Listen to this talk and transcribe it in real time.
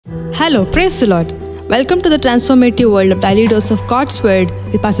Hello, praise the Lord. Welcome to the transformative world of Daily Dose of God's Word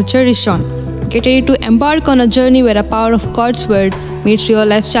with Pastor Cherry Sean. Get ready to embark on a journey where the power of God's Word meets real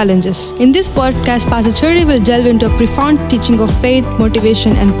life challenges. In this podcast, Pastor Cherry will delve into a profound teaching of faith,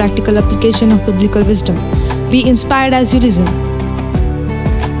 motivation, and practical application of biblical wisdom. Be inspired as you listen.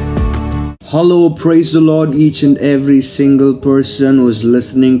 Hello, praise the Lord, each and every single person who is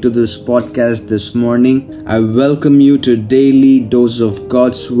listening to this podcast this morning. I welcome you to Daily Dose of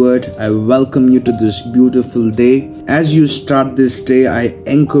God's Word. I welcome you to this beautiful day. As you start this day, I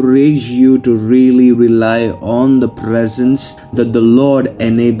encourage you to really rely on the presence that the Lord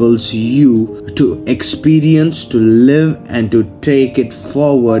enables you to experience, to live, and to take it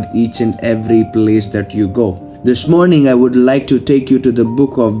forward each and every place that you go. This morning, I would like to take you to the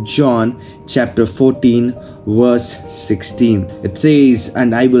book of John, chapter 14, verse 16. It says,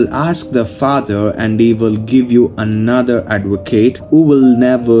 "And I will ask the Father, and He will give you another advocate who will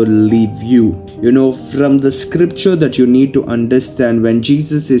never leave you." From the scripture that you need to understand, when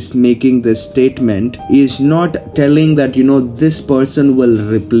Jesus is making this statement, He is not telling that, this person will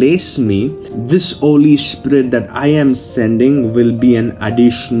replace me. This Holy Spirit that I am sending will be an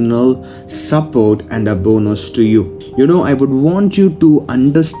additional support and a bonus to you. I would want you to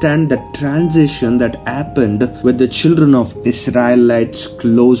understand the transition that happened with the children of Israelites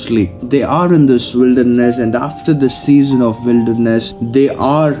closely. They are in this wilderness, and after the season of wilderness, they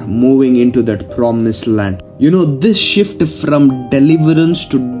are moving into that promised land. This shift from deliverance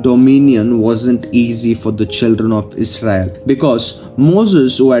to dominion wasn't easy for the children of Israel, because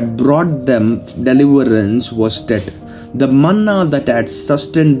Moses, who had brought them deliverance, was dead. The manna that had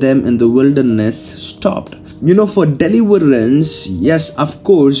sustained them in the wilderness stopped. For deliverance, yes, of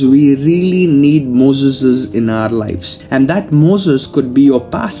course, we really need Moseses in our lives. And that Moses could be your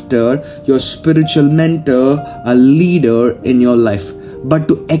pastor, your spiritual mentor, a leader in your life. But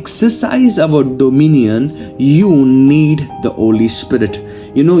to exercise our dominion, you need the Holy Spirit.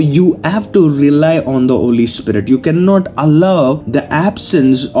 You have to rely on the Holy Spirit. You cannot allow the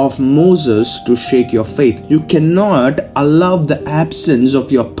absence of Moses to shake your faith. You cannot allow the absence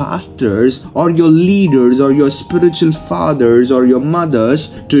of your pastors or your leaders or your spiritual fathers or your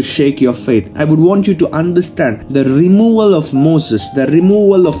mothers to shake your faith. I would want you to understand the removal of Moses, the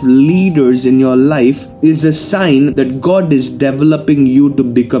removal of leaders in your life is a sign that God is developing you to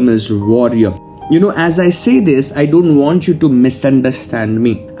become His warrior. As I say this, I don't want you to misunderstand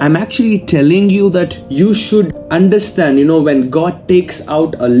me. I'm actually telling you that you should understand, when God takes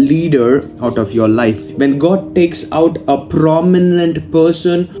out a leader out of your life, when God takes out a prominent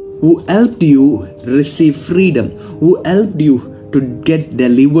person who helped you receive freedom, who helped you to get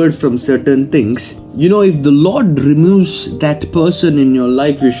delivered from certain things. If the Lord removes that person in your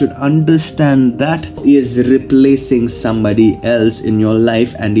life, you should understand that He is replacing somebody else in your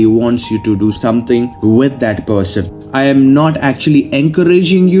life, and He wants you to do something with that person. I am not actually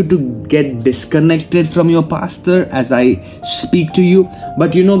encouraging you to get disconnected from your pastor as I speak to you,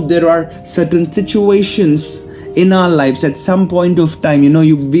 but there are certain situations in our lives at some point of time,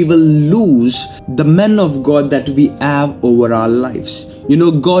 we will lose the men of God that we have over our lives.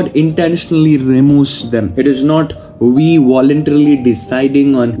 God intentionally removes them. It is not we voluntarily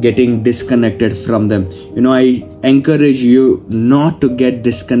deciding on getting disconnected from them. I encourage you not to get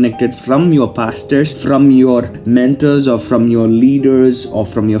disconnected from your pastors, from your mentors, or from your leaders, or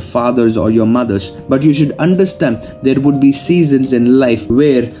from your fathers or your mothers. But you should understand there would be seasons in life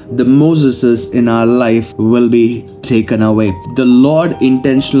where the Moseses in our life will be taken away. The Lord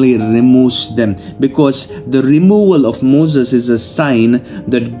intentionally removes them, because the removal of Moses is a sign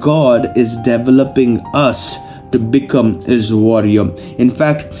that God is developing us to become His warrior. In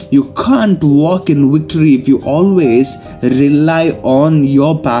fact, you can't walk in victory if you always rely on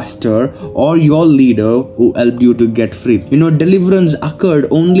your pastor or your leader who helped you to get free. Deliverance occurred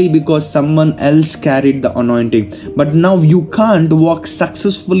only because someone else carried the anointing. But now you can't walk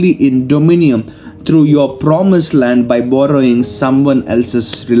successfully in dominion through your promised land by borrowing someone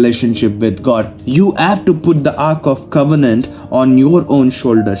else's relationship with God. You have to put the Ark of Covenant on your own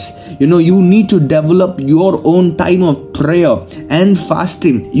shoulders. You need to develop your own time of prayer and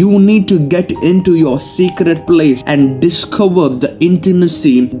fasting. You need to get into your secret place and discover the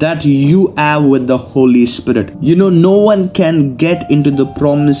intimacy that you have with the Holy Spirit. No one can get into the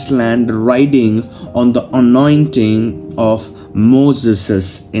promised land riding on the anointing of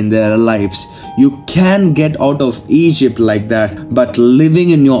Moseses in their lives. You can get out of Egypt like that, but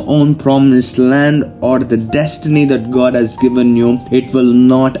living in your own promised land or the destiny that God has given you, it will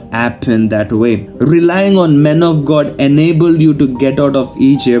not happen that way. Relying on men of God enabled you to get out of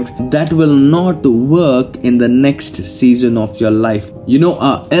Egypt. That will not work in the next season of your life.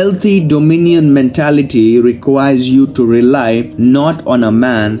 A healthy dominion mentality requires you to rely not on a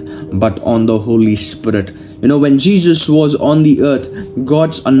man but on the Holy Spirit. When Jesus was on the earth,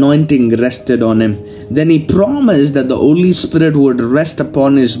 God's anointing rested on him. Then he promised that the Holy Spirit would rest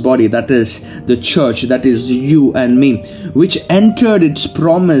upon his body, that is the church, that is you and me, which entered its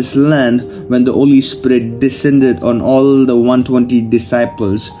promised land when the Holy Spirit descended on all the 120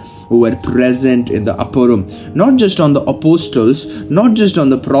 disciples who were present in the upper room. Not just on the apostles, not just on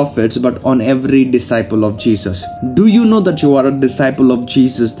the prophets, but on every disciple of Jesus. Do you know that you are a disciple of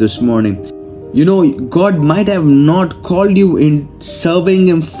Jesus this morning? God might have not called you in serving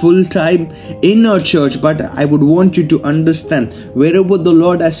him full time in our church, but I would want you to understand, wherever the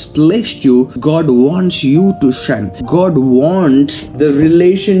Lord has placed you, God wants you to shine. God wants the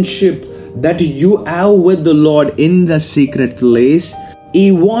relationship that you have with the Lord in the secret place. He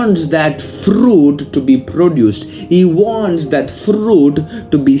wants that fruit to be produced. He wants that fruit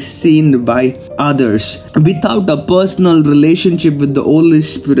to be seen by others. Without a personal relationship with the Holy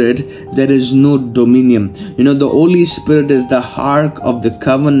Spirit, there is no dominion. The Holy Spirit is the Ark of the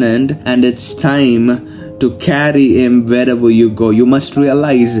Covenant, and it's time to carry him wherever you go. You must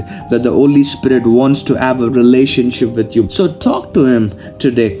realize that the Holy Spirit wants to have a relationship with you. So talk to him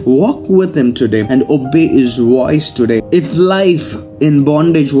today. Walk with him today and obey his voice today. If life in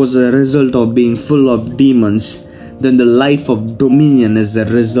bondage was a result of being full of demons, then the life of dominion is the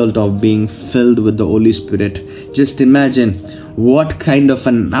result of being filled with the Holy Spirit. Just imagine, what kind of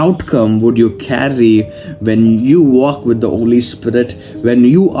an outcome would you carry when you walk with the Holy Spirit, when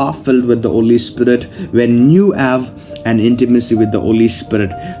you are filled with the Holy Spirit, when you have an intimacy with the Holy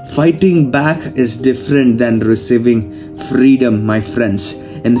Spirit? Fighting back is different than receiving freedom, my friends.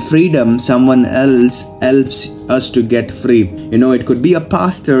 In freedom, someone else helps us to get free. It could be a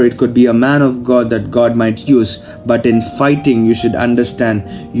pastor, it could be a man of God that God might use. But in fighting, you should understand,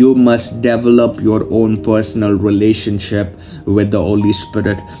 you must develop your own personal relationship with the Holy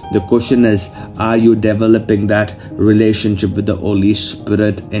Spirit. The question is, are you developing that relationship with the Holy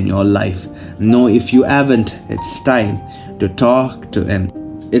Spirit in your life? No, if you haven't, it's time to talk to him.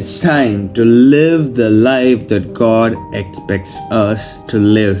 It's time to live the life that God expects us to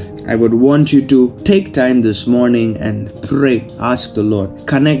live. I would want you to take time this morning and pray. Ask the Lord.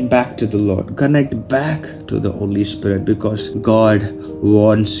 Connect back to the Lord. Connect back to the Holy Spirit, because God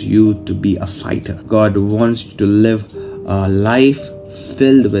wants you to be a fighter. God wants you to live a life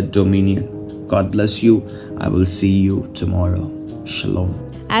filled with dominion. God bless you. I will see you tomorrow. Shalom.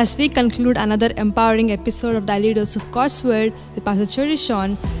 As we conclude another empowering episode of Daily Dose of God's Word with Pastor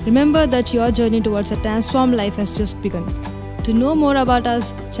Cherishon, remember that your journey towards a transformed life has just begun. To know more about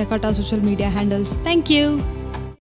us, check out our social media handles. Thank you.